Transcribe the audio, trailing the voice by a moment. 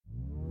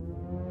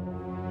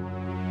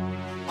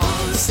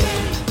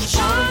stage,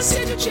 Sean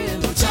State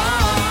Guitar.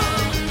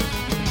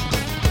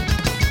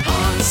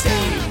 On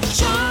stage,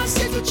 Sean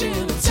State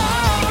Guitar.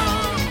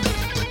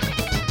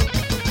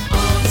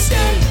 On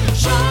stage,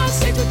 Sean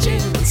State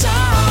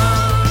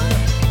Guitar.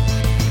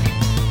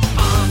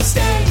 On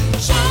stage,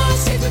 Sean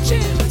State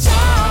Guitar.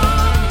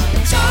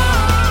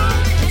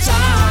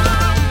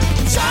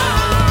 Guitar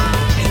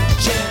and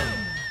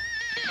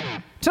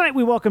Jim. Tonight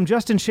we welcome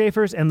Justin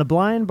Schaefers and the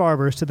Blind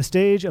Barbers to the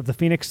stage of the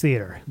Phoenix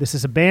Theater. This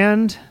is a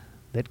band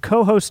that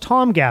co-host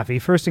Tom Gaffey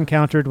first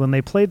encountered when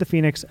they played the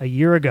Phoenix a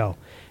year ago,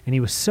 and he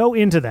was so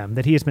into them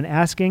that he has been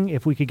asking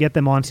if we could get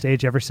them on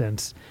stage ever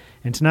since.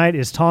 And tonight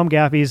is Tom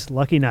Gaffey's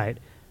lucky night.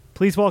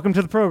 Please welcome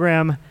to the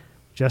program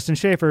Justin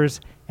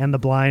Schaefers and the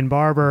Blind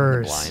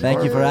Barbers.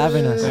 Thank you for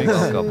having us.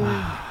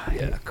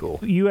 Yeah, cool.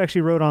 You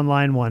actually wrote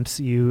online once.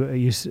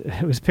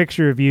 It was a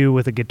picture of you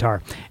with a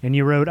guitar, and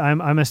you wrote,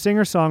 "I'm a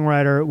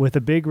singer-songwriter with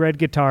a big red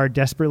guitar,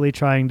 desperately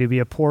trying to be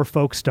a poor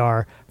folk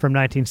star from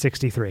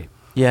 1963."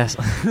 Yes.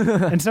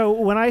 And so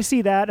when I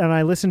see that and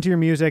I listen to your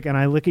music and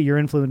I look at your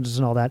influences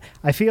and all that,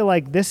 I feel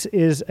like this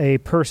is a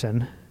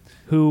person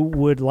who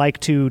would like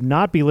to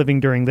not be living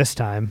during this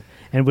time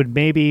and would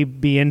maybe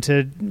be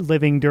into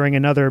living during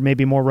another,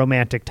 maybe more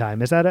romantic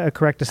time. Is that a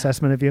correct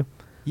assessment of you?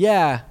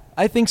 Yeah,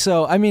 I think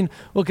so. I mean,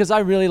 well, because I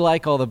really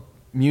like all the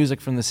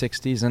music from the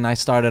 60s, and I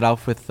started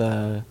off with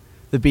the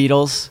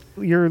Beatles.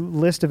 Your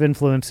list of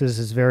influences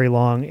is very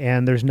long,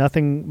 and there's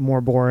nothing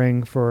more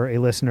boring for a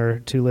listener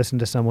to listen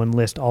to someone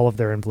list all of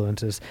their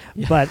influences.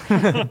 Yeah. But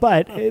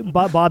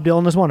Bob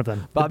Dylan is one of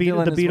them. Bob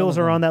Dylan the is one Beatles of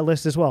are them. on that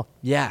list as well.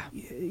 Yeah.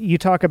 You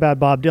talk about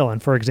Bob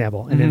Dylan, for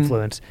example, an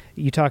influence.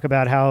 You talk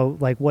about how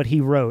like what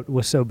he wrote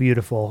was so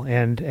beautiful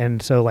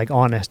and so like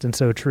honest and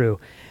so true.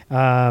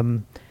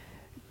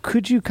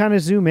 Could you kind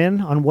of zoom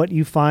in on what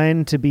you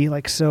find to be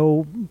like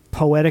so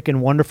poetic and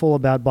wonderful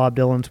about Bob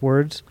Dylan's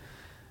words?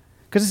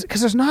 Because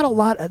there's not a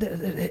lot.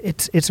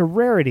 It's a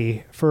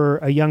rarity for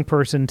a young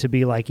person to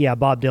be like, yeah,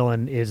 Bob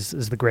Dylan is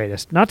the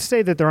greatest. Not to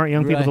say that there aren't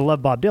young people Right. that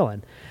love Bob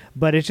Dylan,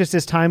 but it's just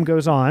as time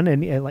goes on,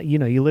 and you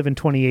know, you live in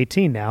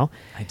 2018 now.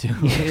 I do.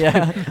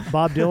 Yeah.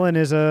 Bob Dylan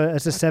is a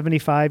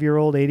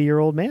 75-year-old,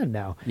 80-year-old man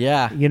now.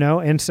 Yeah. You know,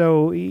 and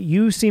so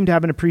you seem to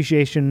have an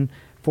appreciation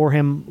for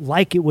him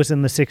like it was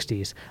in the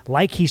 60s,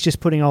 like he's just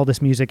putting all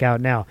this music out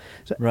now.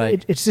 So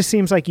Right. it just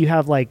seems like you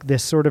have like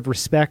this sort of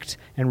respect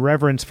and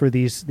reverence for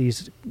these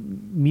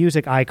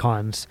music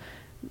icons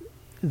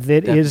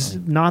that is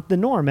not the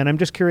norm. And I'm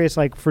just curious,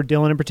 like for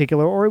Dylan in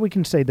particular, or we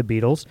can say the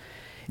Beatles,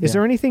 is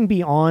there anything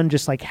beyond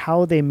just like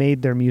how they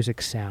made their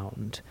music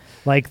sound?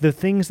 Like the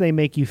things they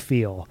make you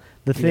feel,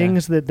 the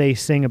things that they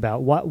sing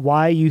about,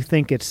 why you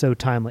think it's so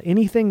timely,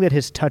 anything that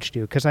has touched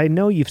you? Because I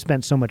know you've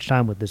spent so much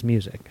time with this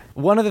music.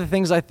 One of the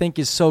things I think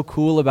is so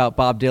cool about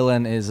Bob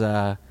Dylan is,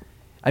 I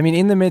mean,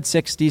 in the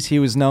mid-'60s, he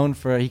was known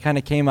for, he kind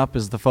of came up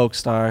as the folk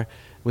star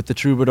with the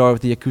troubadour,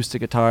 with the acoustic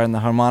guitar and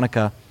the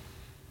harmonica.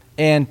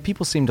 And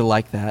people seemed to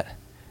like that.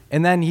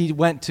 And then he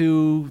went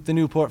to the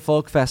Newport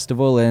Folk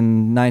Festival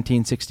in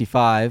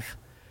 1965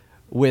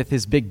 with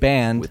his big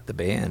band. With the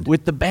band.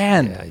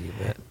 Yeah, you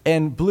bet.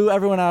 And blew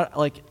everyone out,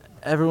 like,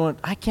 everyone,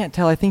 I can't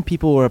tell, I think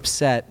people were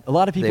upset. A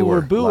lot of people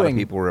were booing. A lot of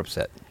people were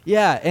upset.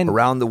 Yeah, and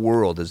Around the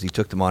world, as he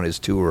took them on his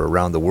tour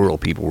around the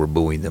world, people were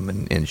booing them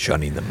and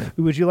shunning them.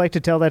 Would you like to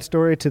tell that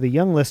story to the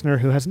young listener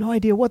who has no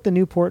idea what the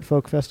Newport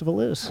Folk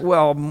Festival is?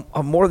 Well,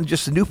 more than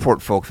just the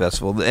Newport Folk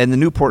Festival. And the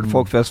Newport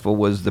Folk Festival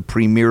was the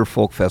premier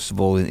folk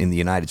festival in the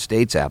United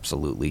States,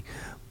 absolutely.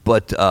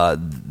 But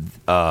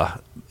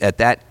at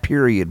that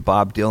period,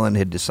 Bob Dylan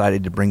had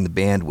decided to bring the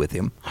band with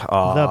him.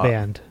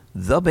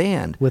 The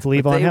band. With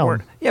Levon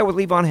Helm. Yeah, with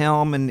Levon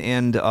Helm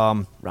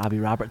and Robbie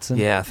Robertson.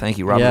 yeah, thank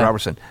you, Robbie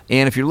Robertson.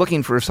 And if you're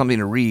looking for something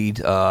to read,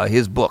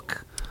 his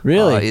book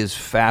Really? is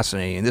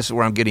fascinating. And this is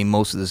where I'm getting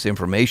most of this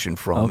information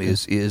from. Okay.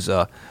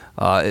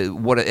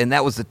 And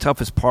that was the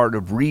toughest part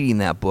of reading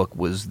that book,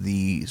 was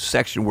the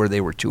section where they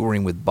were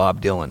touring with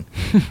Bob Dylan.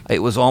 It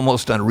was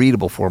almost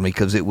unreadable for me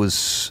because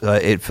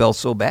it felt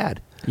so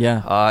bad.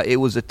 Yeah. It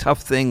was a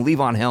tough thing.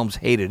 Levon Helms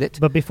hated it.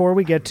 But before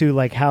we get to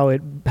like how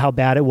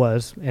bad it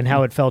was and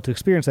how it felt to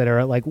experience that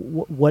era, like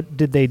what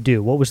did they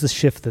do? What was the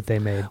shift that they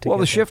made? Well,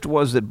 the shift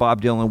was that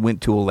Bob Dylan went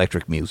to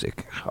electric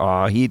music.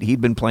 He'd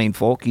been playing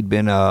folk. He'd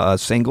been a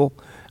single,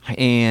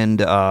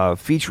 and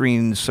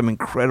featuring some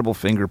incredible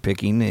finger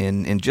picking,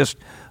 and just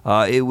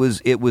it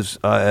was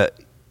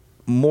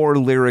more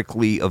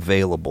lyrically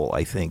available,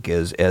 I think,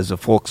 as a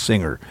folk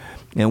singer.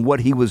 And what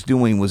he was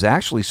doing was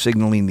actually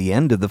signaling the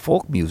end of the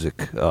folk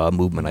music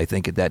movement, I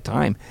think, at that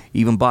time.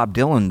 Even Bob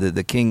Dylan,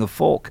 the king of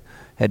folk,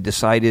 had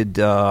decided,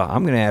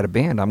 I'm going to add a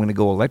band. I'm going to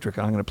go electric,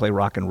 and I'm going to play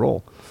rock and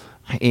roll.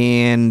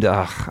 And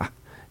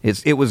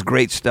it was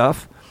great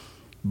stuff.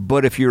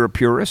 But if you're a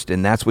purist,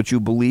 and that's what you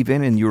believe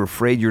in, and you're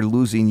afraid you're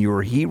losing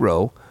your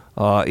hero,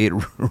 it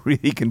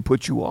really can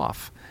put you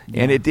off.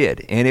 Yeah. And it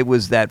did. And it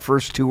was, that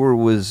first tour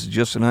was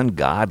just an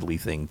ungodly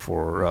thing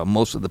for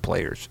most of the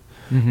players.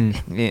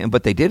 Mm-hmm.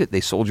 But they did it.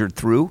 They soldiered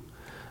through.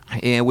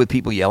 and with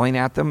people yelling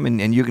at them,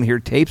 and you can hear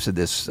tapes of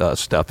this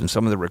stuff in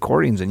some of the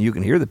recordings, and you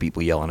can hear the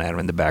people yelling at them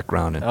in the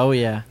background. And Oh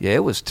yeah. yeah,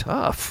 it was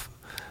tough.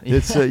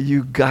 It's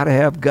you got to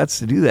have guts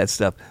to do that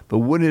stuff. But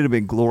wouldn't it have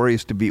been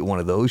glorious to be at one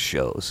of those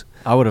shows?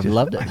 I would have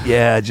loved it.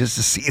 Yeah, just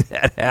to see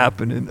that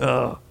happen. And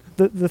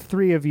The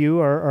three of you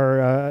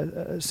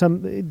are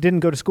some didn't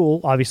go to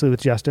school, obviously,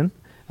 with Justin.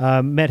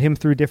 Met him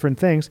through different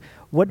things.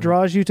 What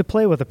draws you to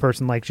play with a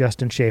person like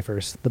Justin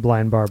Schaefers, the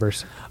Blind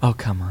Barbers? Oh,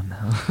 come on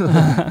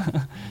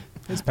now.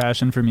 His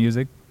passion for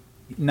music.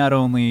 Not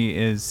only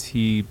is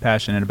he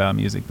passionate about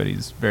music, but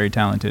he's very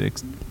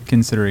talented,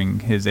 considering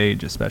his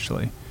age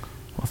especially.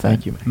 Well,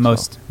 thank you, Maxwell.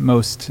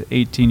 Most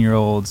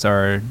 18-year-olds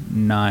are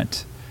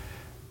not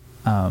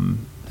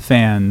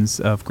fans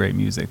of great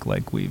music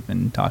like we've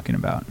been talking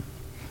about.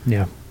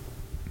 Yeah.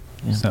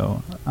 Yeah.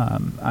 So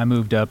I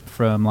moved up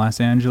from Los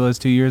Angeles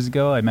 2 years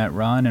ago. I met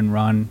Ron, and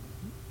Ron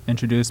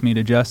introduced me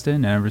to Justin,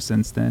 and ever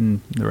since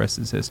then, the rest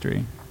is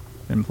history.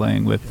 Been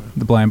playing with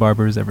the Blind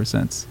Barbers ever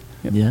since.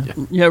 Yeah.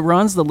 Yeah,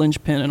 Ron's the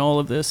linchpin in all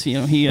of this. You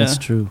know, That's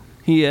true.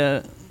 He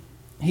asked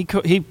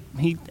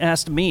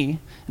me,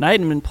 and I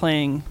hadn't been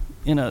playing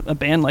in a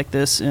band like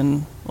this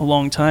in a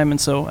long time, and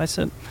so I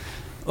said,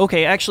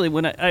 okay, actually,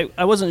 when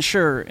I wasn't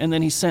sure, and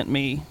then he sent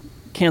me,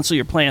 cancel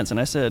your plans, and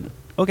I said,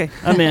 okay,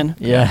 I'm in.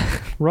 Yeah.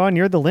 Ron,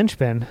 you're the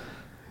linchpin.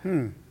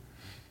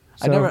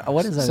 I never.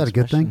 What is that? Is that a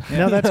good expression? thing?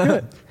 No, that's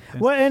good.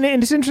 Well, and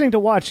it's interesting to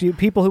watch.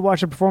 People who watch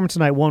the performance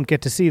tonight won't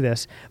get to see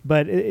this,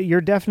 but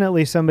you're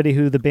definitely somebody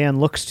who the band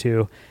looks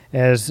to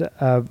as,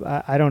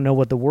 I don't know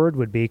what the word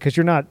would be, because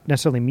you're not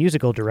necessarily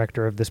musical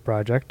director of this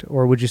project,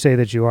 or would you say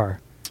that you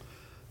are?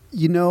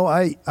 You know,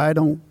 I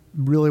don't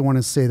really want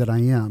to say that I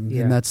am.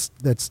 Yeah. And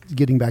that's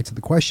getting back to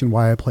the question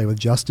why I play with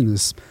Justin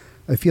is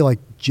I feel like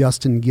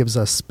Justin gives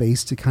us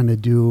space to kind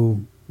of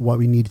do what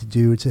we need to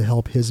do to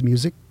help his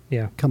music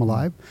come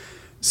alive.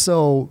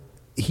 So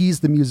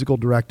he's the musical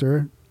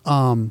director.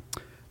 I'm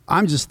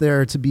just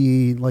there to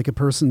be like a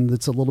person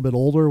that's a little bit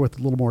older with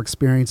a little more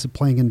experience of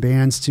playing in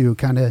bands to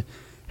kind of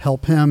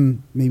help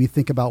him maybe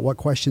think about what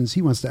questions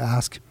he wants to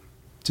ask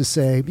to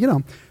say, you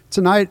know,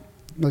 tonight,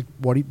 like,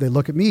 they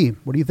look at me.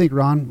 What do you think,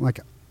 Ron? Like,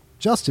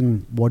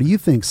 Justin, what do you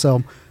think?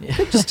 So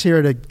I'm just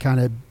here to kind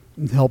of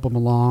help him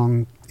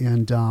along.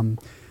 And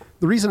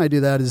the reason I do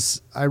that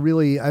is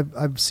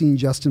I've seen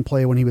Justin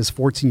play when he was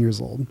 14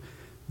 years old.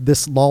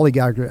 This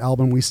Lollygagger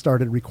album, we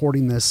started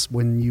recording this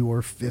when you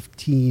were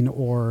 15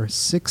 or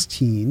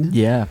 16.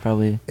 Yeah,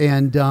 probably.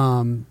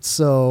 And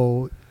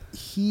so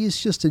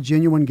he's just a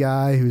genuine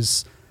guy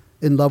who's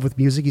in love with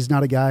music. He's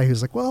not a guy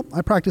who's like, well,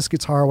 I practice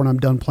guitar when I'm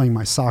done playing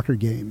my soccer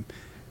game.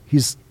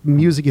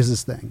 Music is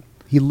his thing.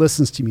 He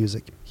listens to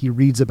music. He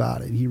reads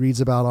about it. He reads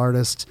about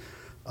artists.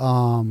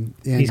 And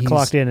he's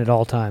clocked in at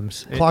all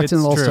times. Clocked in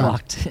at all true.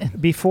 times.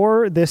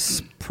 Before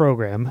this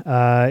program,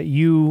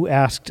 you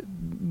asked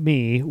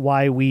me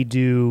why we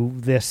do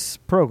this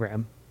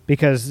program,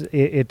 because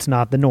it's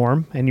not the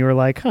norm, and you were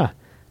like, huh,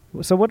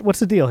 so what's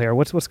the deal here?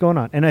 What's going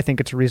on? And I think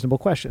it's a reasonable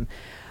question.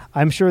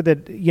 I'm sure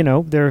that, you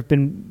know, there have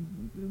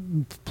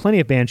been plenty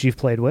of bands you've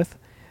played with.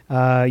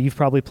 You've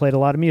probably played a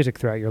lot of music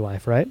throughout your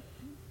life, right?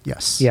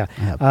 Yes. Yeah.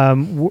 I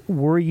have.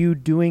 Were you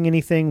doing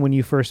anything when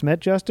you first met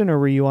Justin, or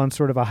were you on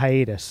sort of a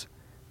hiatus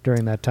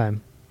during that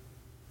time?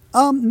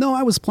 No,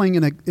 I was playing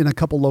in a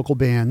couple local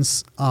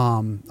bands.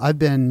 I've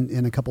been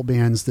in a couple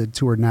bands that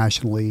toured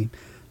nationally,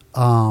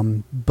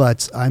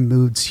 but I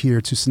moved here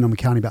to Sonoma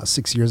County about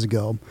 6 years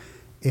ago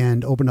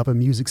and opened up a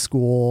music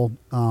school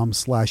 /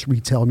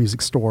 retail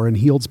music store in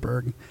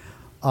Healdsburg.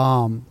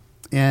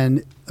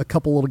 And a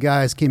couple little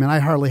guys came in. I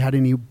hardly had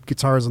any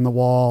guitars on the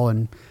wall,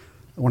 and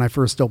when I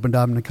first opened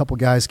up, and a couple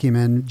guys came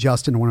in,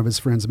 Justin and one of his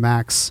friends,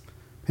 Max.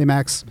 Hey,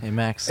 Max. Hey,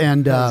 Max.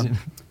 And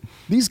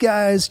these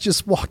guys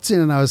just walked in,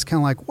 and I was kind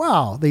of like,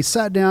 wow. They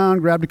sat down,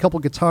 grabbed a couple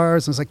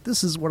guitars, and I was like,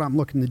 this is what I'm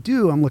looking to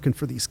do. I'm looking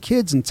for these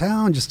kids in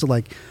town just to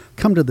like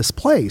come to this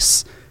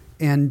place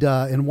and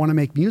want to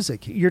make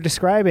music. You're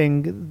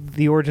describing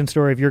the origin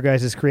story of your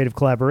guys' creative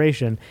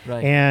collaboration,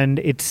 Right. and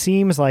it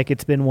seems like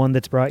it's been one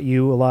that's brought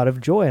you a lot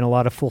of joy and a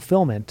lot of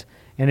fulfillment.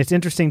 And it's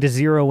interesting to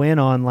zero in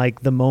on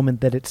like the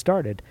moment that it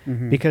started,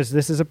 because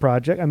this is a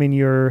project. I mean,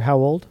 you're how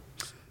old?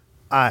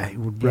 I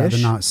would rather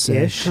not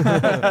say. Ish.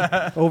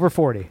 Over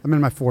 40. I'm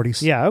in my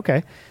 40s. Yeah.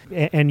 Okay.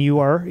 And you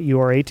are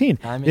 18.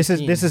 I'm This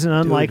 18. is an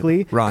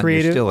unlikely Ron,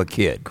 creative you're still a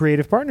kid.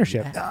 creative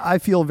partnership. I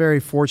feel very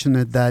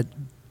fortunate that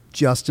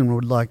Justin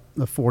would like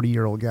a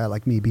 40-year-old guy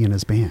like me be in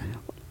his band.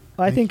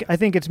 I think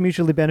it's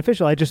mutually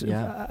beneficial. I just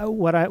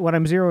what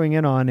I'm zeroing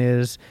in on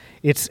is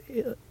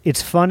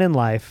it's fun in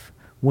life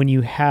when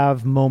you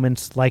have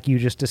moments like you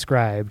just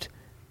described.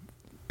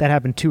 That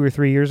happened 2 or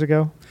 3 years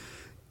ago.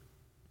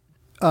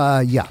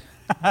 Yeah.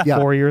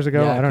 4 years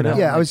ago. I don't know.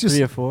 Yeah, I was just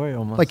 3 or 4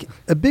 almost. like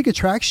a big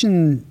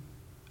attraction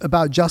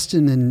about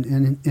Justin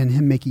and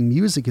him making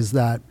music is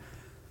that,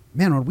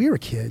 man, when we were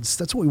kids,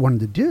 that's what we wanted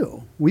to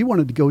do. We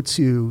wanted to go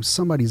to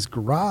somebody's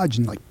garage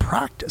and like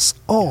practice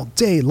all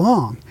day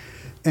long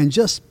and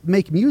just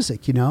make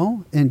music, you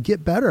know, and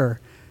get better.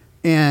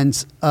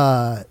 And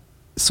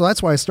so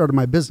that's why I started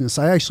my business.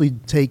 I actually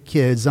take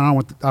kids. I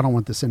don't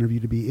want this interview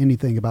to be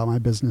anything about my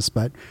business,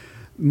 but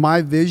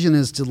my vision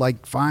is to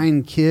like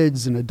find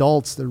kids and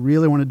adults that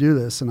really want to do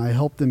this, and I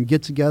help them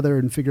get together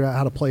and figure out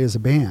how to play as a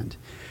band.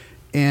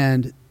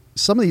 And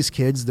some of these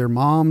kids, their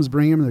moms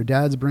bring them, their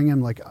dads bring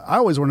them. Like, I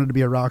always wanted to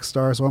be a rock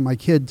star, so I want my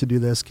kid to do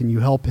this. Can you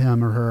help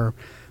him or her?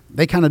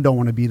 They kind of don't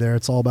want to be there.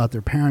 It's all about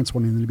their parents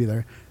wanting them to be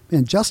there.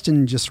 And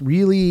Justin just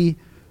really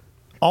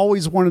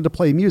always wanted to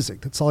play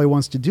music. That's all he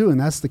wants to do. And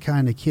that's the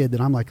kind of kid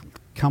that I'm like,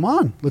 come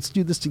on, let's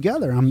do this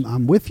together.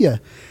 I'm with you.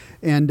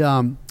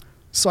 And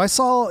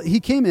so he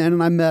came in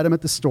and I met him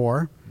at the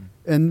store.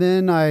 And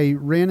then I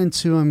ran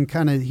into him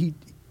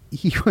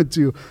he went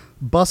to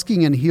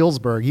busking in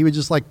Healdsburg. He would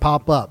just like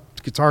pop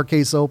up, guitar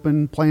case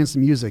open, playing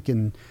some music.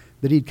 And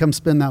then he'd come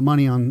spend that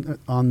money on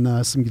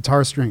some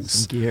guitar strings.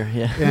 Some gear,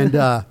 yeah.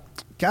 And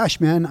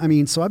gosh, man, I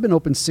mean, so I've been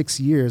open 6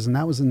 years, and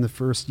that was in the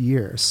first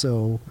year.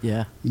 So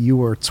yeah, you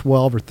were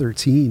 12 or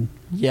 13.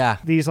 Yeah.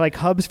 These like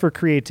hubs for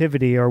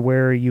creativity are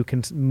where you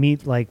can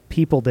meet like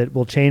people that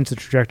will change the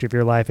trajectory of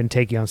your life and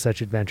take you on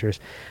such adventures.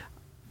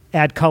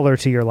 Add color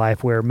to your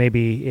life where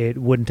maybe it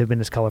wouldn't have been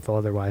as colorful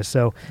otherwise.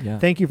 So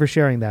thank you for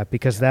sharing that,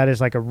 because that is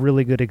like a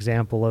really good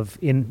example of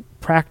in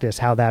practice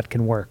how that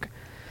can work.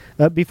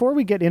 Before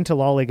we get into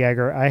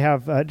Lollygagger, I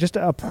have just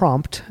a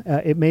prompt.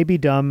 It may be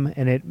dumb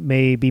and it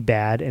may be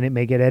bad and it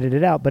may get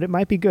edited out, but it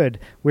might be good.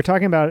 We're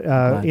talking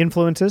about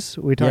influences.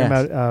 We're talking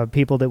about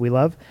people that we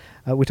love.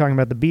 We're talking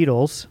about the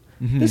Beatles.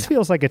 Mm-hmm. This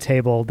feels like a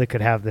table that could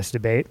have this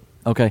debate.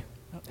 Okay.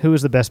 Who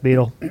is the best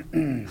Beatle?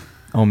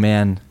 Oh,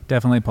 man.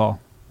 Definitely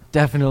Paul.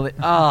 Definitely.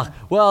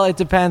 Well, it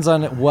depends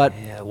on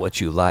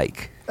what you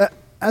like.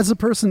 As a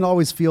person that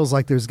always feels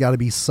like there's got to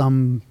be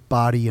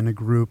somebody in a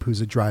group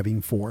who's a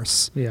driving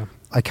force. Yeah.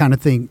 I kind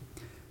of think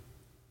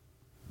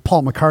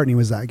Paul McCartney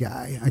was that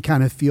guy. I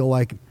kind of feel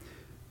like,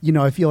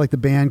 the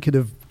band could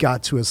have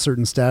got to a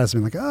certain status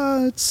and been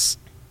like, it's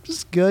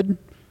just good.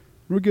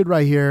 We're good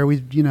right here.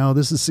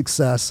 This is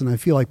success. And I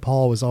feel like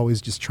Paul was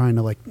always just trying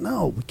to like,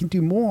 no, we can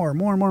do more.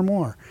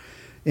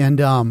 And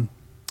that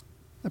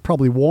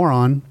probably wore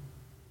on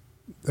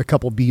a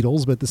couple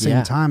Beatles, but at the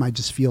same time, I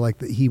just feel like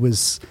that he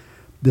was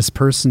this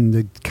person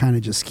to kind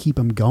of just keep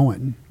him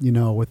going,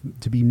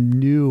 to be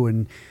new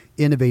and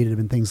innovative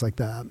and things like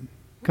that.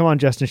 Come on,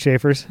 Justin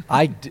Schaefers.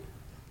 I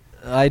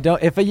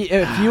don't. If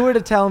you were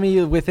to tell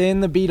me within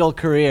the Beatle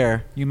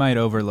career, you might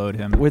overload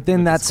him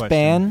within that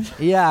span.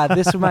 Yeah,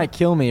 this might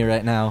kill me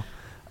right now.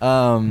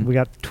 We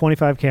got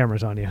 25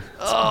 cameras on you.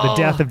 The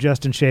death of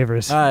Justin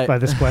Schaefers by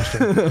this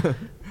question.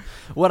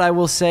 What I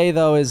will say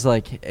though is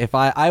like if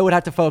I would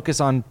have to focus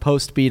on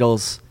post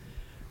Beatles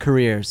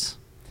careers,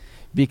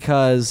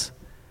 because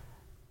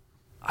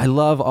I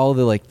love all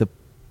the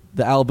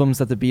albums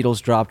that the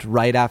Beatles dropped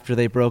right after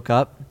they broke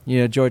up.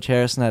 George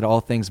Harrison had All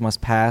Things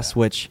Must Pass,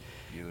 which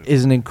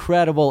is an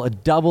incredible, a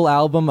double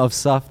album of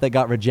stuff that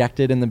got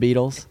rejected in the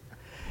Beatles.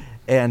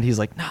 And he's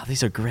like, no,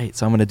 these are great,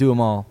 so I'm going to do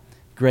them all.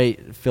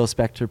 Great Phil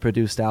Spector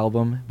produced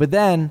album. But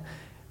then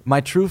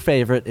my true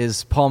favorite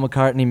is Paul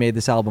McCartney made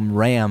this album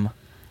Ram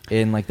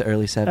in like the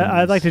early 70s.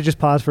 I'd like to just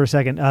pause for a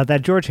second.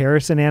 That George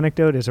Harrison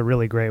anecdote is a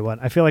really great one.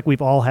 I feel like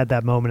we've all had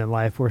that moment in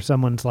life where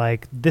someone's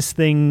like, this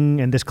thing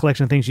and this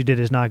collection of things you did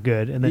is not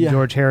good. And then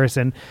George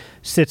Harrison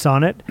sits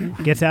on it,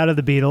 gets out of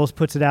the Beatles,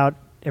 puts it out.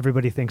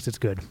 Everybody thinks it's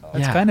good.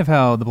 That's kind of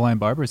how the Blind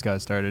Barbers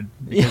got started.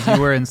 Because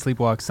you were in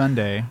Sleepwalk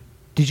Sunday.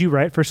 Did you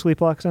write for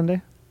Sleepwalk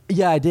Sunday?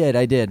 Yeah, I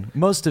did.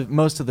 Most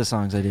of the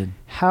songs I did.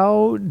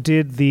 How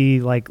did the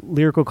like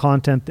lyrical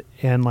content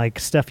and like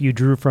stuff you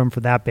drew from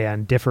for that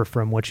band differ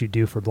from what you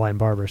do for Blind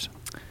Barbers?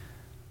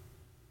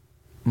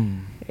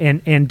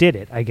 And did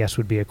it, I guess,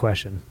 would be a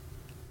question.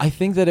 I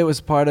think that it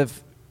was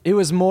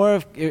more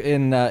of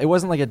it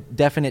wasn't like a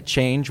definite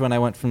change when I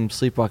went from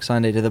Sleepwalk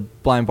Sunday to the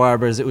Blind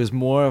Barbers. It was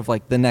more of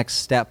like the next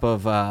step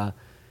of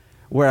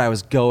where I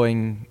was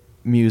going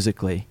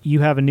musically.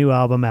 You have a new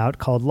album out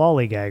called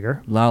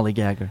Lollygagger.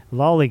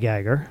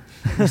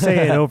 You say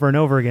it over and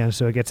over again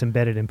so it gets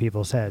embedded in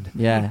people's head.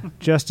 Yeah.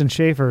 Justin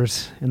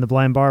Schaefers and the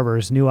Blind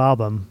Barbers' new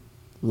album,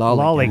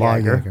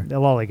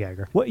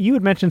 Lollygagger. What you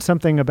had mentioned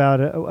something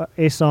about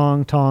a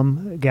song,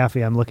 Tom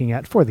Gaffey, I'm looking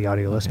at for the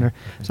audio listener.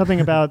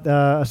 Something about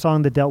a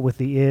song that dealt with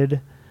the id.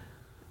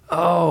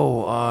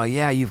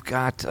 You've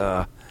got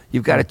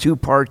a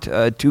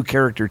two-part,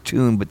 two-character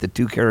tune, but the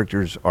two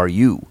characters are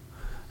you.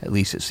 At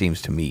least it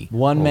seems to me.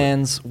 One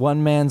man's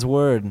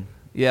word.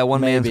 Yeah, one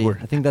man's word.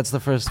 I think that's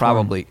the first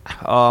Probably.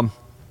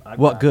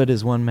 What good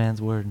is one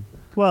man's word?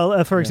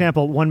 Well, for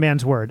example, one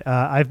man's word.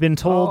 I've been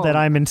told that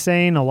I'm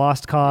insane, a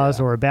lost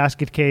cause, or a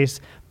basket case,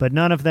 but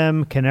none of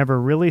them can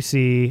ever really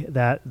see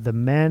that the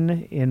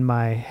men in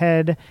my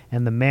head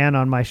and the man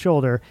on my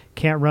shoulder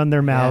can't run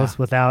their mouths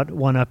without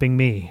one-upping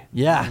me.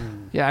 Yeah.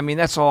 Yeah, I mean,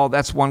 that's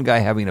one guy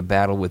having a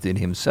battle within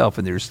himself,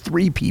 and there's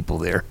three people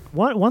there.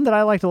 One that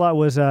I liked a lot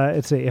was,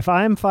 if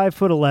I'm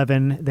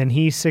 5'11", then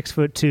he's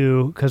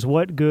 6'2", because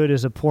what good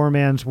is a poor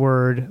man's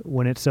word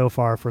when it's so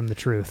far from the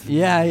truth?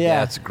 Yeah.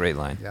 That's a great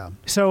line. Yeah.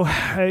 So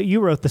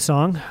you wrote the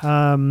song.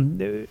 How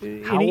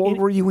old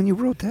were you when you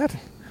wrote that?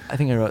 I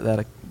think I wrote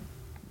that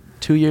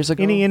 2 years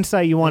ago. Any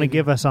insight you want to Maybe.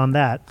 give us on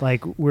that?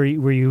 Like, were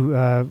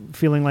you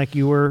feeling like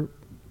you were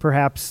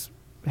perhaps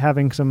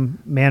having some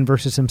man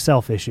versus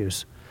himself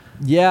issues?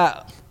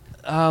 Yeah.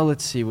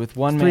 Let's see. With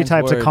one Three man's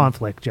types of word-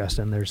 conflict,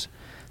 Justin. There's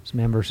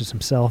man versus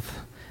himself,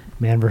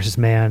 man versus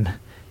man,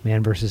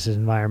 man versus his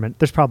environment.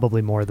 There's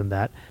probably more than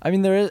that. I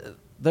mean, there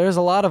is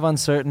a lot of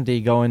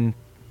uncertainty going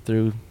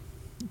through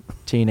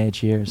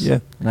teenage years. Yeah.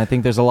 And I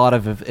think there's a lot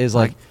of is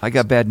like I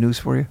got bad news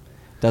for you.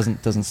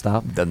 doesn't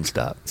stop. Doesn't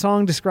stop.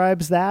 Song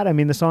describes that. I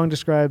mean, the song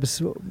describes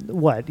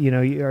what? You know,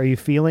 are you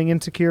feeling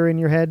insecure in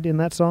your head in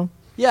that song?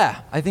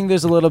 Yeah, I think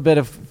there's a little bit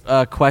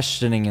of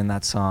questioning in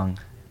that song.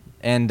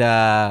 And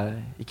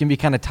it can be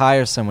kind of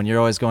tiresome when you're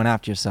always going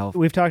after yourself.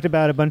 We've talked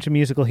about a bunch of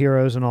musical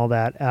heroes and all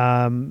that.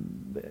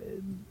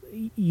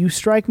 You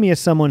strike me as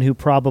someone who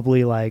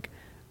probably like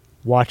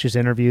watches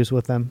interviews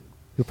with them,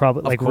 who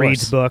probably Of like course.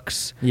 reads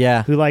books,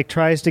 Yeah. who like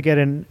tries to get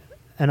an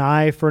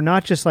eye for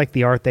not just like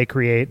the art they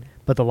create,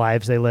 but the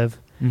lives they live,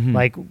 Mhm.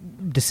 like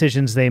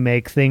decisions they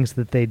make, things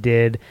that they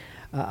did.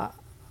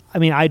 I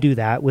mean, I do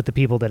that with the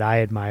people that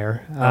I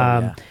admire.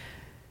 Yeah.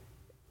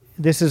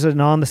 This is an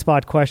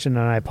on-the-spot question,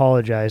 and I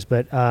apologize,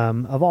 but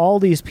of all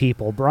these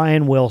people,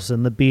 Brian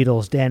Wilson, the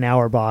Beatles, Dan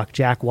Auerbach,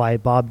 Jack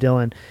White, Bob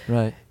Dylan,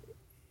 Right.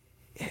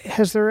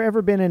 has there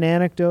ever been an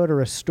anecdote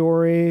or a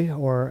story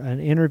or an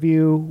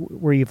interview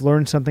where you've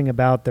learned something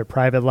about their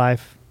private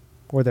life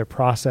or their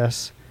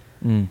process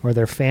Mm. or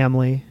their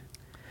family?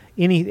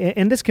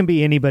 And this can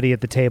be anybody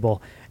at the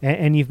table,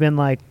 and you've been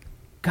like,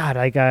 God,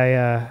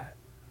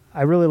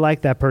 I really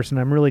like that person.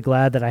 I'm really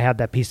glad that I have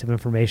that piece of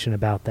information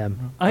about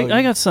them.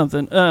 I got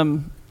something.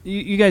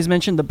 You guys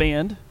mentioned the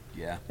band.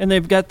 Yeah. And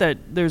they've got that.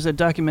 There's a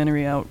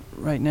documentary out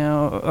right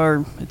now,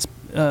 or it's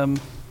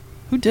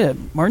who did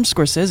it? Martin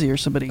Scorsese or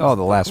somebody. Oh,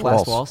 The Last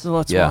Waltz. The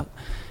Last Yeah. Waltz.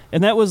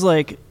 And that was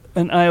like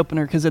an eye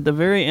opener because at the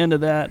very end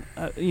of that,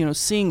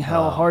 seeing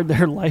how hard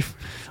their life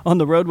on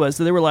the road was,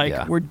 they were like,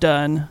 Yeah. "We're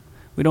done.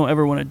 We don't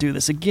ever want to do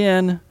this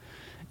again."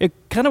 It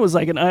kind of was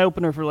like an eye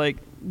opener for like,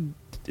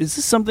 is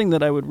this something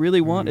that I would really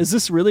want? Is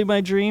this really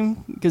my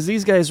dream? Because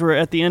these guys were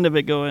at the end of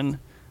it going,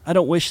 I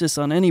don't wish this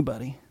on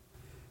anybody.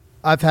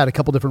 I've had a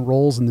couple different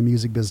roles in the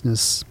music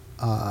business,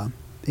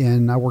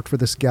 and I worked for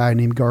this guy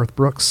named Garth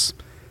Brooks.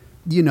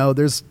 You know,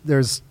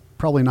 there's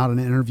probably not an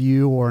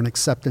interview or an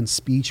acceptance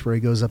speech where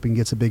he goes up and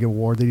gets a big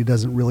award that he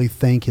doesn't really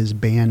thank his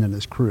band and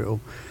his crew.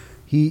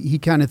 He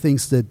kind of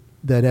thinks that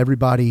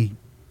everybody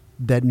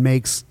that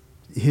makes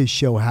his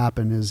show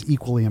happen is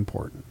equally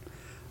important.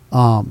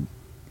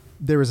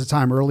 There was a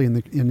time early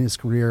in his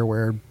career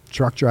where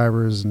truck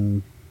drivers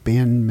and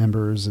band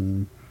members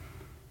and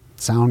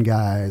sound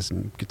guys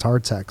and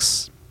guitar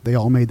techs, they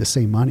all made the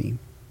same money.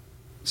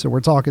 So we're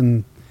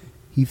talking,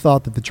 he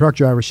thought that the truck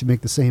driver should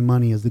make the same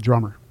money as the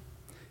drummer.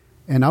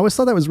 And I always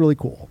thought that was really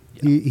cool.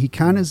 Yeah. He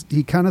kind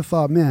of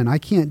thought, man, I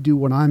can't do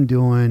what I'm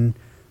doing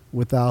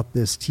without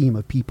this team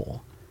of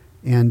people.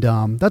 And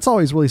that's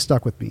always really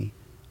stuck with me.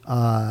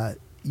 I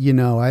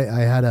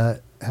had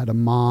a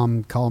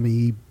mom call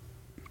me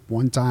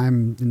one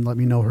time and let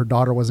me know her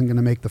daughter wasn't going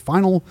to make the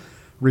final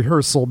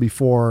rehearsal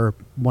before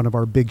one of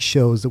our big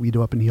shows that we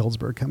do up in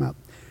Healdsburg come up.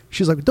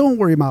 She's like, don't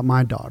worry about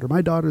my daughter.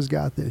 My daughter's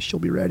got this. She'll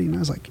be ready. And I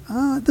was like,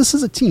 this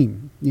is a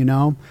team, you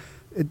know.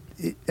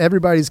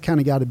 Everybody's kind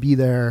of got to be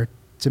there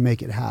to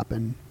make it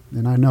happen.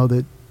 And I know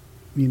that,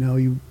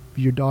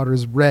 your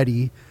daughter's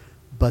ready,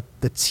 but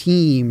the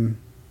team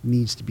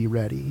needs to be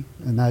ready.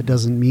 And that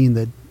doesn't mean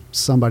that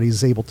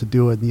somebody's able to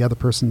do it and the other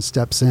person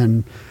steps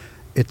in.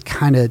 It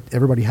kind of,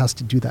 everybody has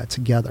to do that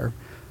together.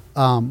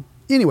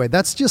 Anyway,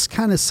 that's just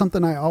kind of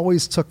something I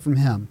always took from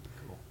him,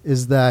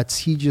 is that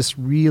he just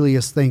really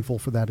is thankful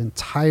for that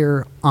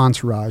entire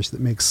entourage that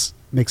makes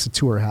a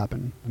tour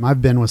happen. And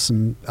I've been with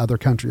some other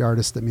country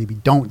artists that maybe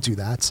don't do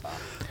that.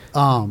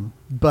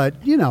 But,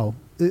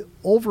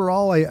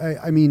 overall,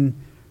 I mean,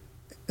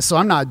 so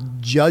I'm not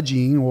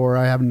judging or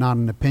I have not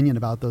an opinion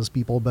about those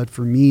people, but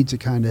for me to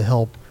kind of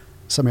help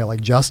somebody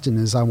like Justin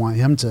is I want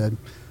him to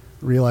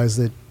realize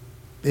that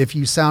if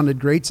you sounded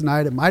great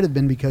tonight, it might have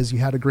been because you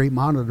had a great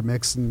monitor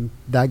mix and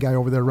that guy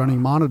over there running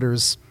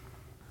monitors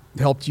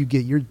helped you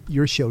get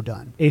your show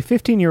done. A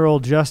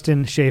 15-year-old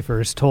Justin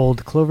Schaefers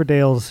told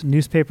Cloverdale's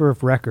Newspaper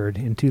of Record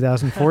in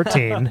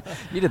 2014,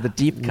 You did the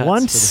deep cuts.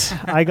 once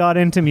I got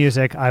into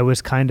music, I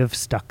was kind of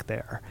stuck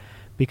there.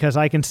 Because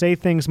I can say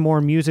things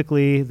more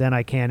musically than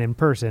I can in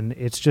person.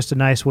 It's just a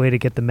nice way to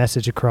get the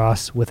message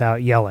across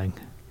without yelling.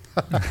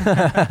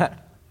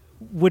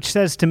 Which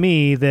says to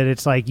me that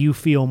it's like you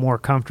feel more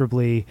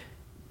comfortably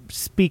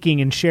speaking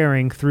and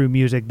sharing through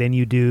music than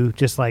you do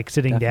just like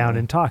sitting down Definitely.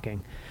 and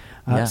talking.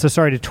 Yeah. So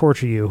sorry to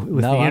torture you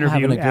with No, the I'm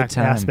interview having a good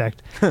time.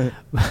 aspect.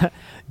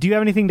 Do you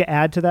have anything to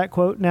add to that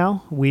quote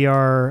now? We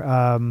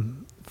are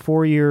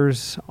 4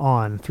 years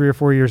on, 3 or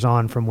 4 years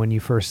on from when you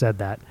first said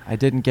that. I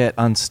didn't get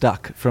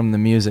unstuck from the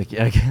music.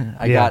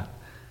 I got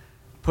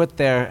put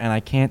there, and I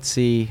can't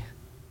see.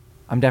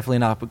 I'm definitely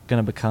not going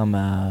to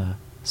become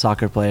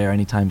soccer player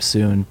anytime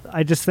soon.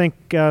 I just think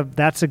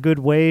that's a good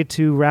way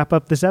to wrap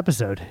up this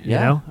episode. You Yeah.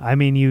 know, I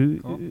mean,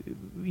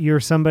 you're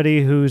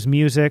somebody whose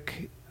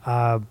music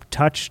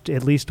touched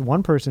at least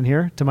one person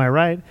here to my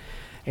right,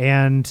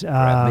 and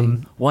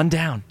One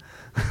down.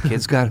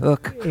 Kids got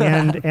hook.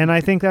 and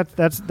I think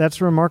that's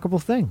a remarkable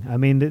thing. I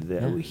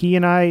mean, he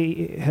and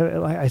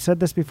I said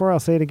this before. I'll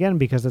say it again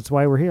because that's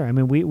why we're here. I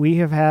mean, we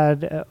have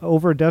had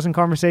over a dozen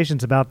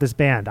conversations about this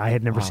band. I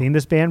had never seen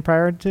this band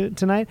prior to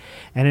tonight,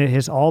 and it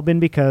has all been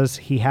because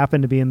he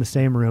happened to be in the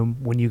same room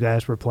when you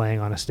guys were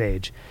playing on a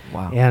stage.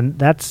 Wow. And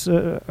that's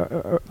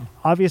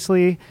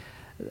obviously.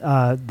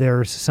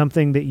 There's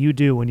something that you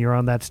do when you're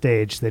on that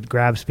stage that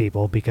grabs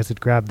people because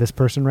it grabbed this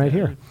person right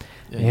here.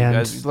 Yeah, And you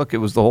guys, look, it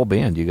was the whole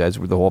band. You guys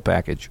were the whole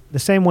package. the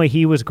same way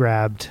he was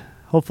grabbed,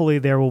 hopefully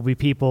there will be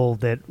people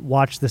that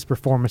watch this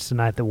performance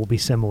tonight that will be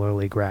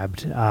similarly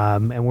grabbed.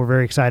 And we're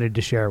very excited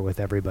to share it with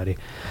everybody.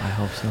 I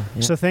hope so.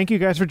 Yeah. So thank you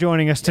guys for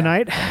joining us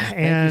tonight. Thank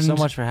And you so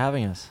much for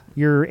having us.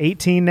 you're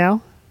 18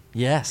 now,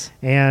 Yes.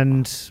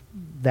 and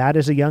that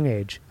is a young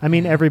age. I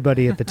mean,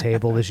 everybody at the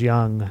table is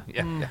young.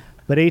 Yeah.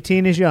 But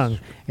 18 is young,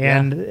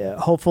 and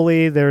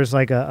hopefully there's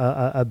like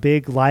a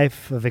big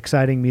life of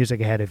exciting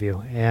music ahead of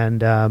you.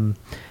 And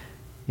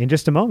in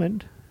just a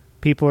moment,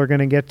 people are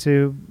going to get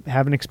to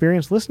have an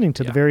experience listening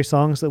to the very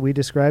songs that we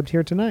described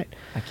here tonight.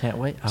 I can't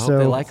wait. I hope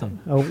they like them.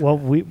 Oh,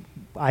 well,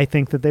 I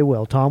think that they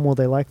will. Tom, will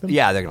they like them?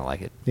 Yeah, they're gonna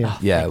like it. Yeah.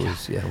 Yeah, it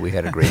was. Yeah, we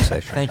had a great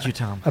session. Thank you,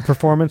 Tom. A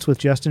performance with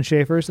Justin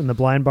Schaefers and the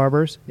Blind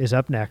Barbers is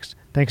up next.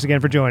 Thanks again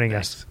for joining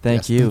us.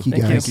 Thank Yes, you. thank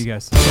you, guys. Thank you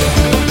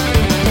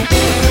guys.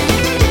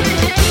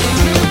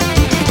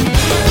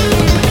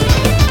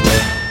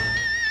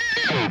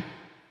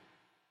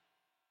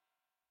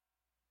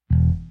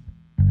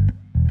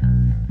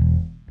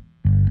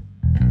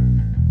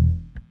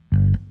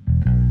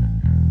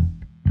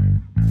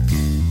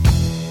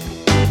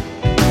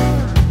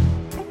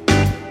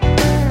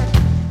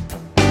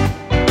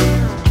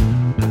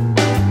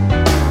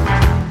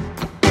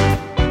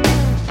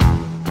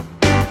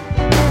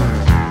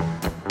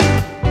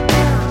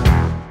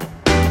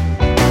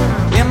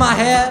 In my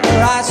head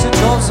are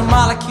isotopes and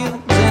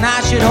molecules, and I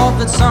should hope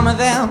that some of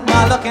them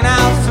are looking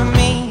out for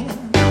me.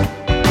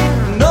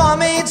 No, I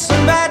made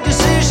some bad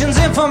decisions,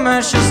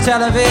 infomercials,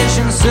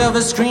 television,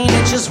 silver screen,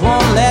 it just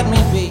won't let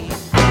me be.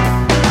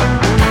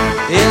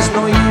 There's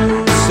no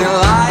use in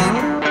lying,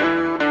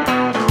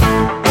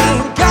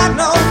 ain't got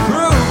no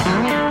proof.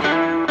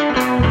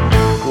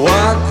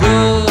 What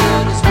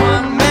good is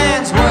one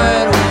man's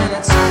word when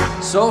it's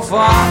so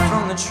far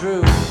from the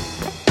truth?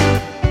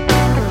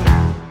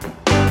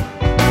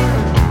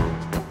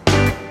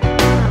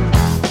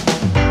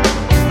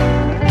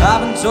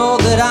 I've been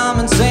told that I'm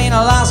insane,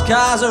 I lost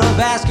cars or a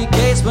basket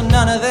case, but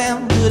none of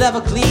them could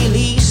ever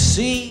clearly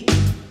see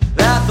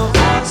that the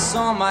voice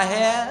on my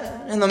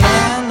head and the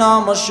man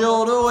on my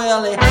shoulder,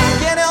 well, they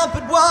can't help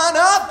but one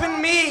up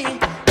in me.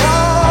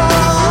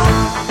 Oh,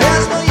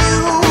 there's no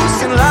use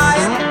in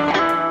lying,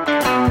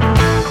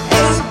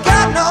 ain't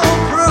got no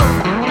proof.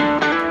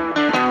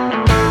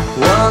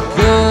 What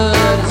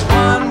good is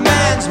one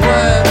man's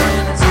word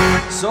when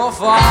it's so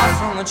far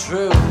from the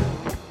truth?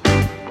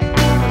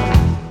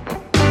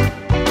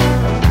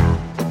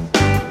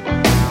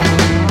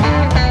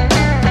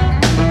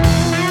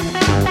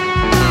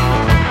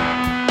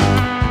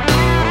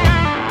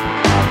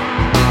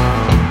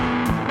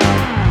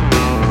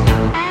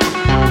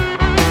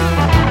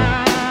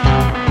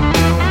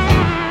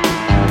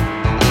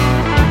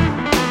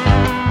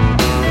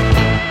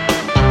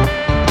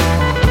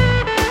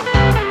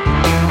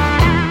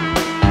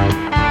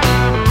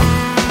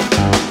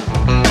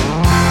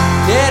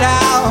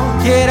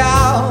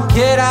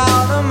 Get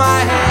out of my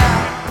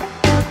head.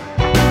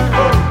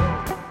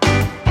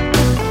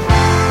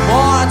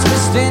 More I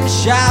twist and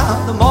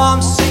shout, the more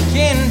I'm sick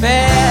in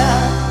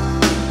bed.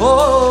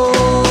 Oh,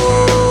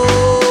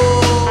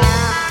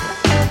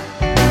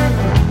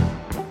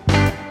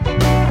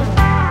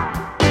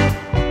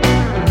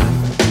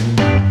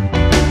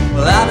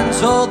 well, I've been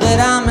told that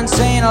I'm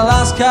insane, I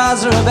lost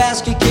cars or a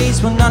basket case,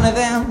 but none of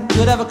them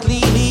could ever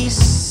clearly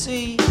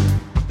see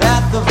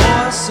that the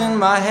voice in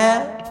my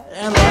head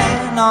and the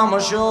man on my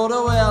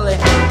shoulder, well, they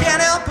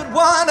can't help but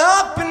one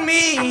up in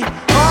me.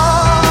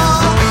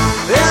 Oh,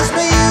 there's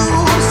no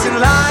use in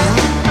lying,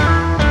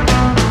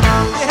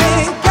 you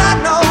ain't got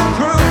no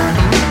proof.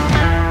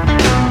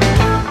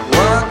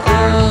 What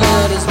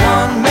good is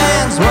one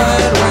man's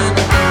word when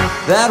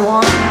that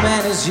one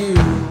man is you?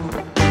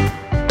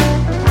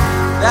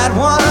 That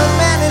one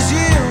man is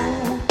you.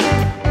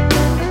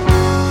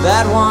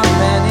 That one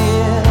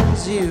man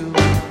is you.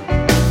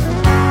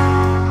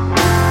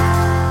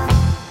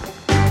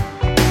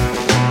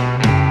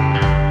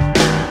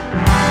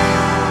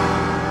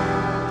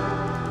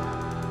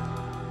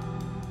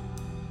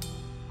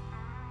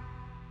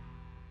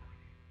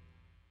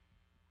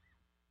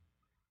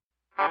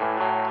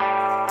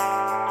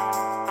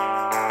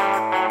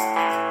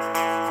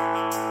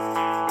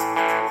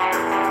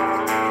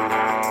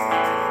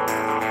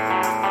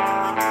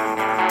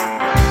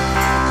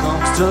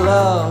 To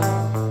love,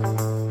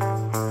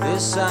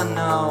 this I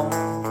know.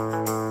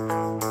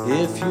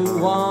 If you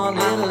want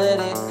it, let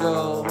it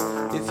go.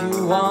 If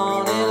you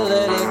want it,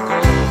 let it go.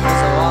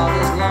 'Cause the walk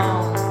is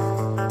long,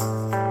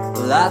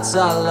 the lights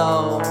are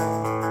low.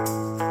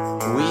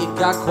 We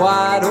got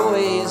quite a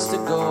ways to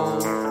go.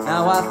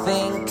 Now I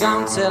think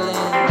I'm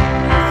telling.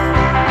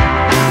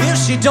 If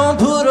she don't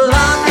put a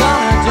lock on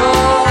her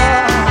door,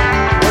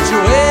 what you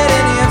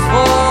waiting here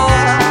for?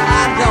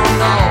 I don't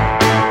know.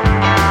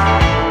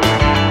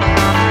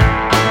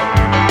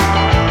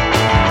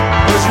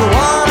 'Cause you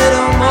wanted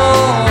her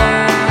more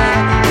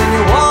than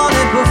you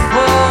wanted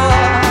before.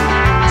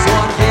 So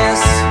I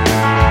guess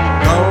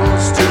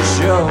goes to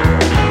show.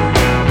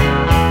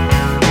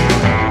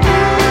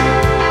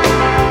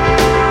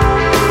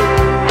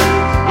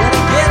 When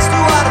it gets to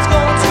what it's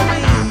going to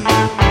be,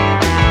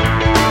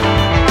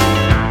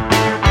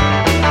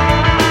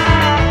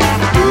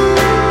 you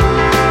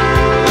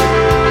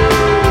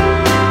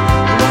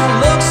won't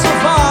look so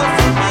far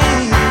from me.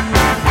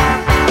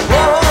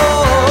 Whoa.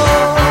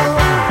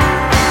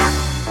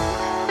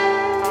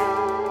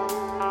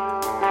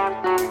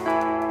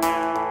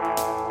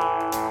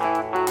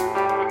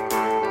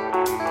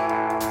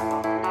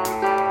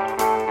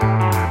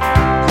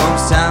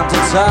 Comes time to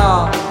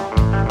talk,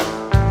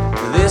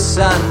 this I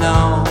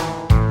know.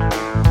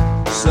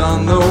 Son,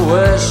 the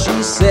worst she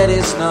said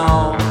is no,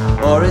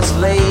 or it's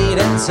late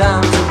and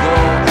time to go.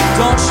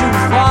 Don't you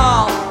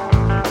fall,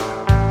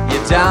 you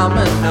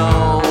domino.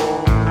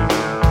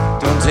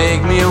 Don't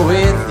take me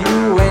with you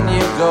when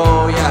you go.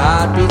 Your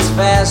heart beats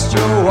fast,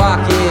 your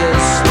walk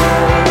is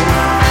slow.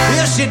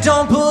 If she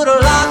don't put a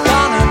lock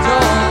on her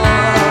door,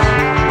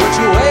 what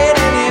you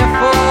waiting here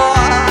for?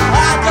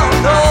 I don't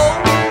know.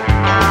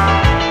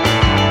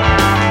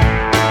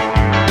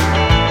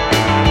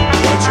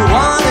 But you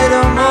wanted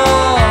her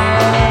more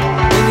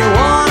than you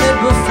wanted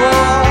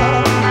before.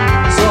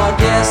 So I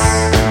guess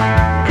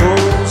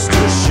goes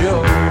to show.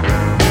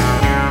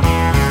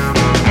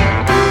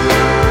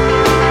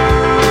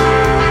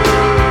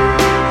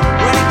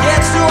 When it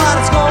gets to what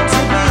it's going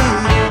to be,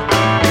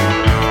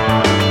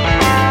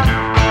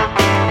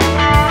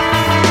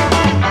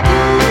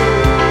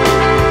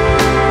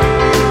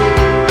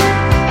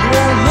 you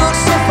won't look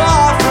so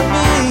far from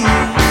me.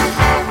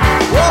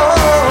 Whoa.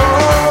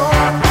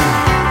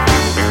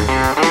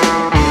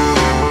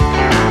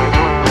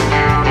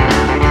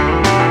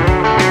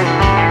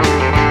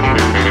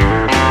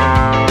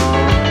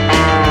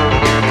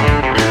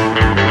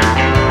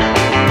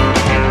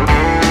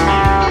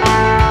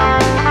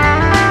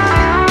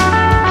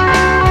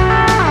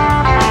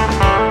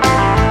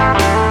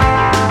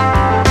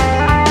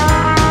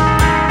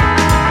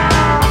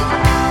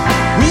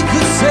 We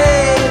could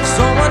save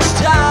so much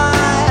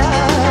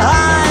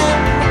time.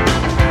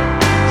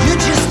 You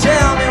just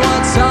tell me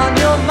what's on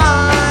your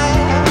mind.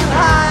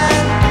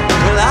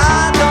 Well, I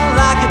don't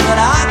like it, but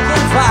I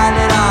can fight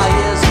it. Oh,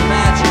 yes,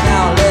 imagine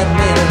now, let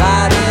me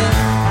light it.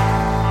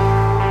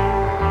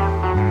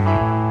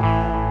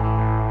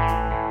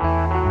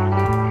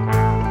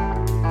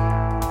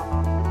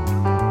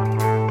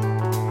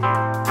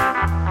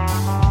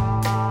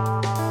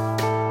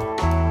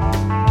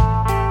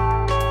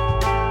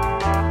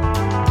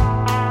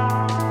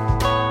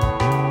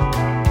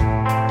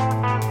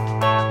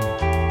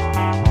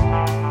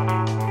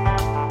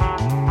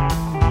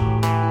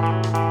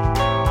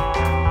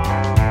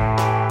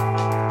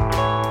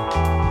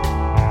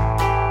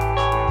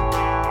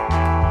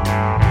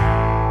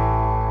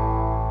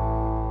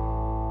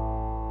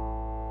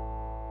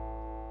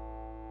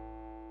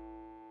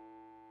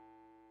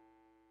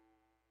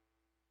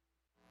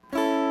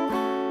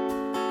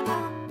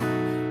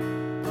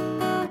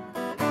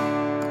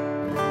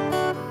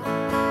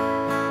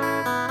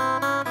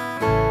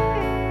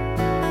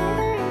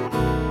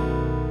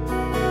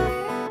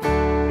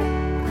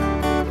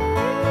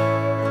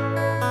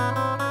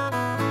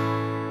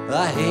 I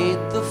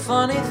hate the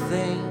funny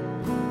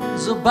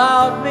things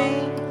about me.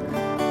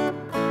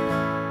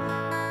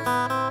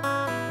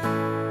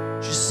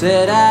 She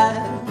said as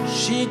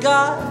she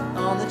got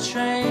on the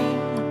train,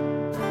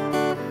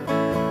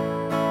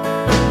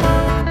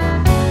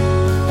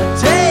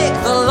 take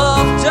the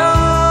love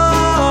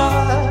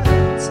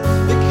darts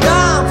that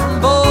come from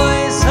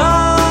boys'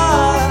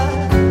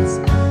 hearts,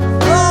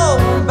 throw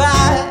 'em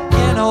back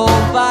and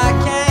hope I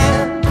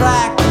can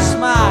practice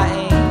my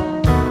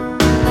aim.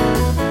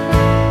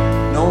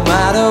 No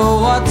matter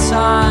what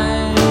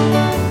time,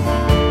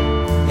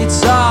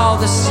 it's all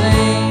the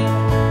same.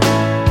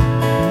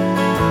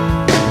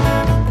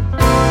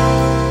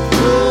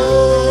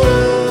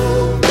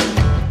 Ooh.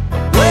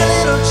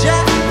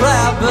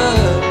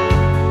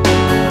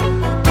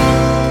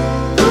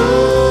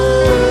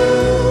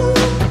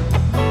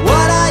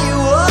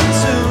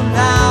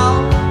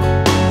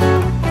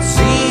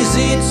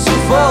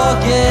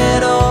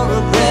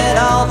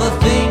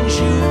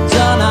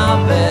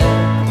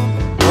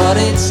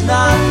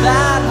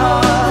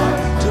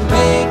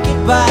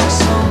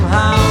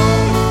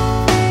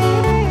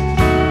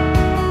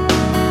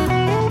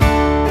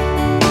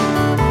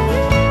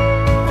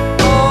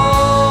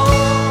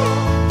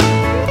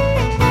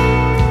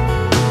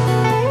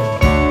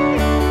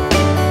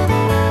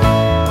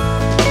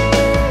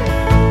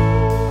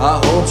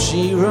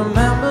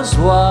 remembers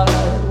what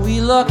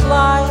we look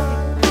like,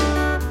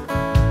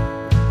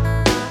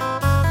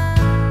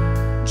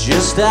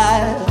 just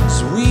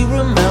as we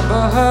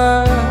remember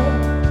her.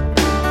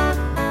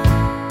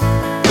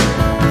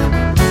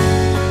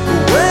 The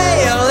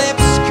way her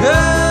lips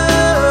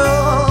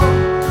curl,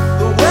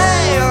 the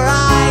way her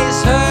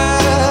eyes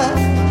hurt.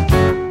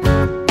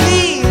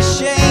 Be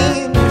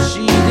ashamed if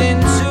she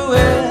didn't do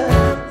it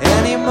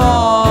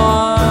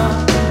anymore.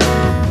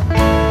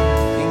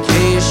 In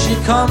case she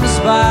comes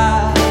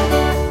back,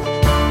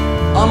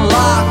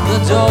 unlock the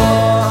door.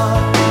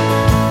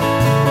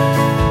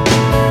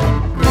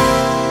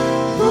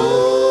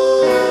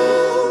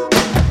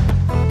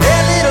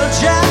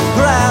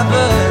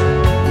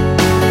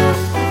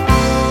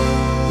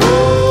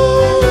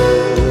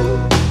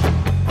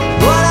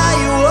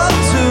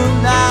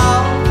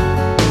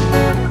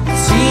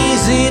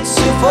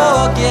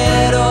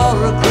 Forget or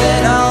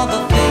regret all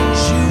the things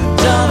you've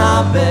done,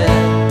 I bet.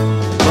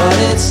 But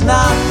it's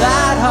not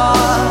that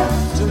hard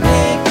to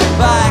make it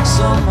back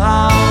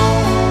somehow.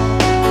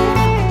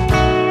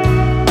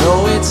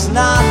 No, it's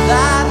not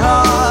that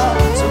hard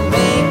to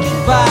make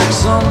it back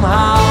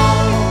somehow.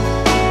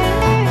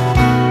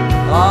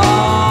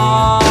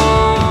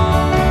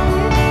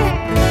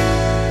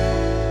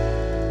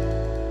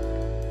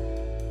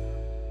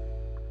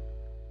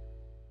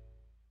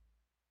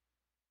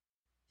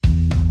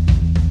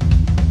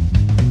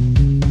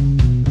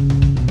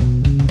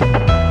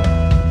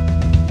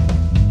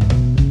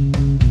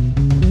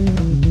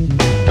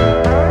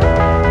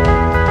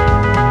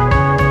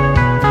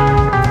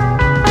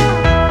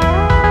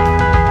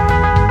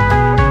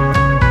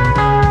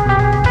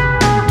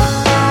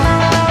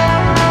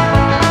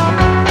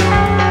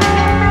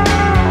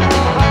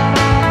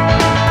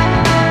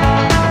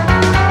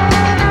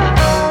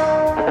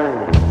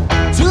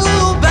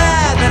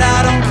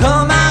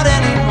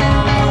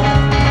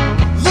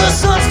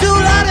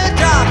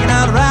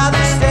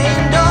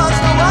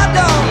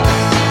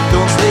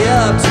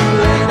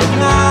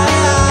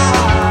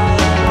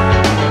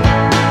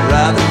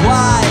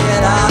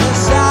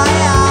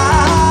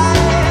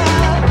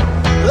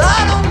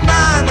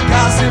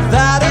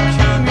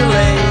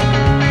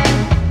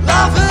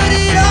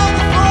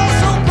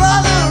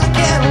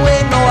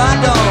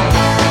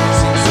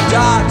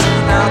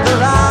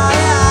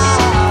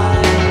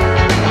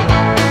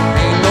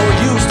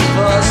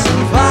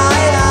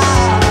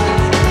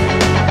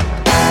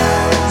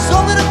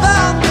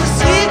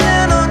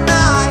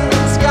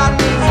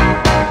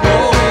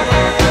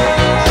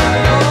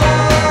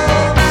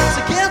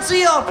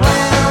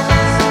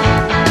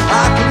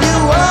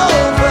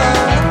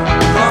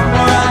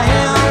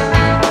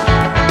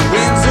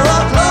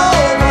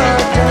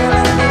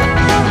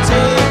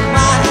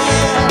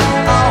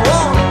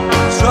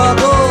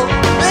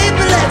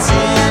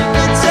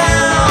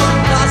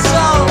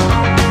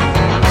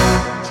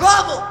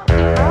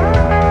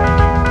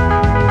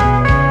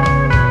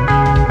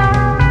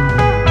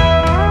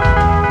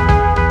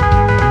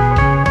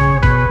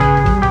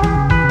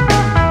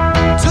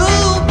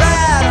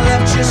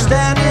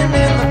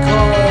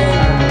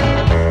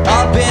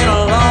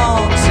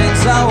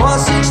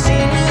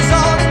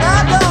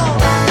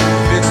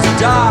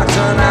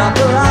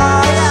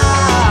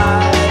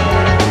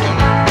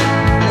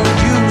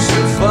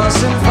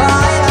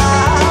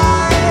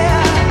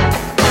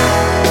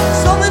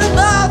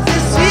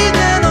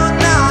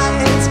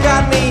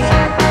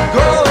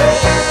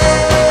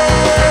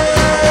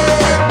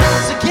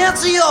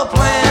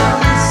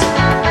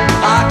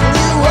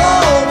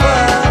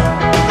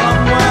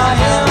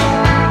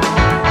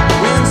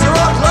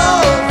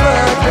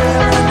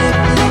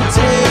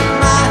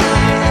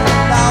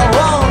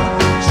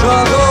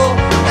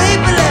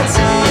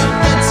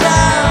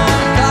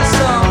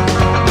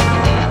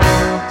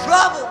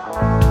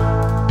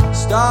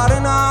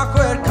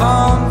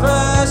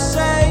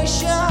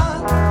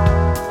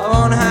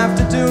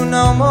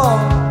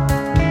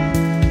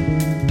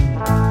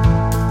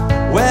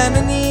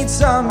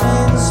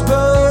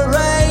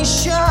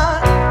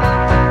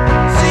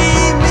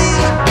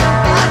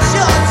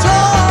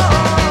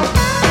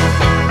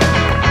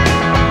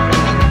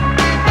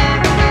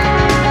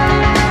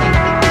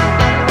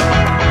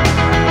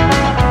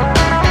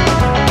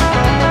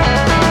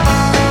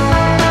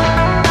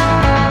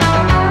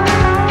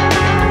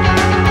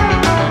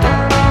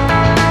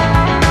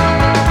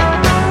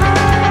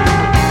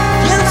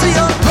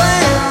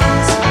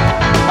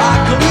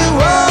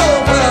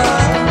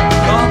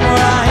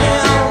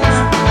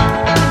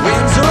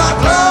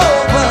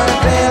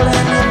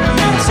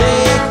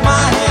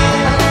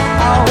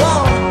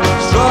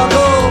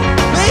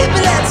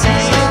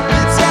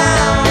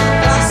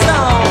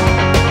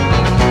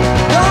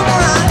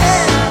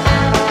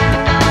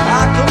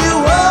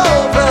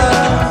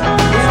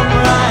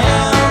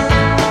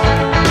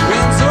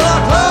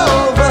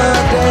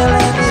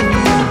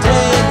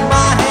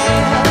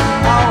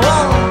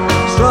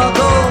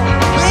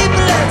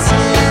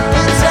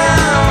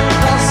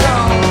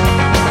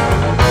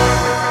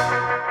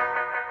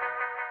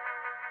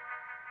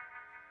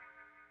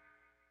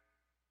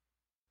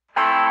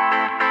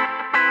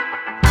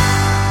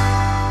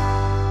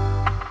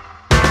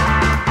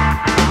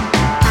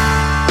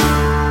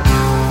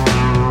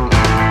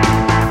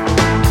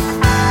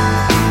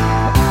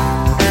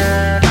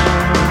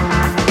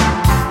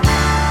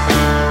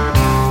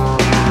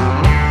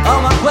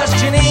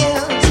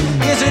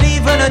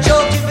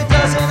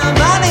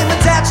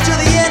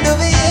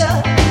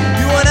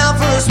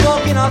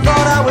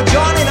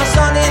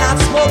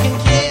 broken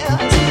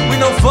kids with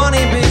no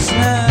funny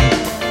business.